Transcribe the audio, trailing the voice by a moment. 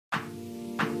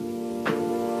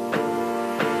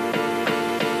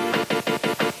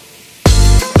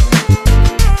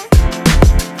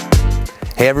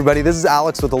Hey everybody, this is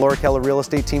Alex with the Laurier Keller real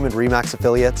estate team and RE/MAX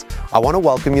Affiliates. I want to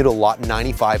welcome you to lot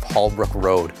 95 Holbrook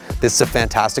Road. This is a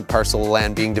fantastic parcel of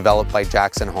land being developed by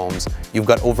Jackson Homes. You've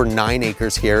got over 9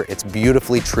 acres here. It's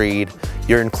beautifully treed.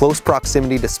 You're in close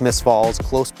proximity to Smiths Falls,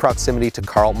 close proximity to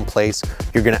Carleton Place.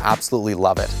 You're going to absolutely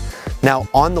love it. Now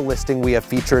on the listing we have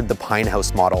featured the Pine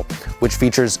House model, which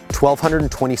features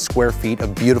 1,220 square feet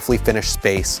of beautifully finished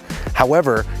space.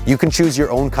 However, you can choose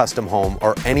your own custom home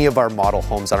or any of our model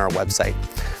homes on our website.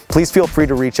 Please feel free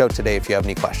to reach out today if you have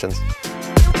any questions.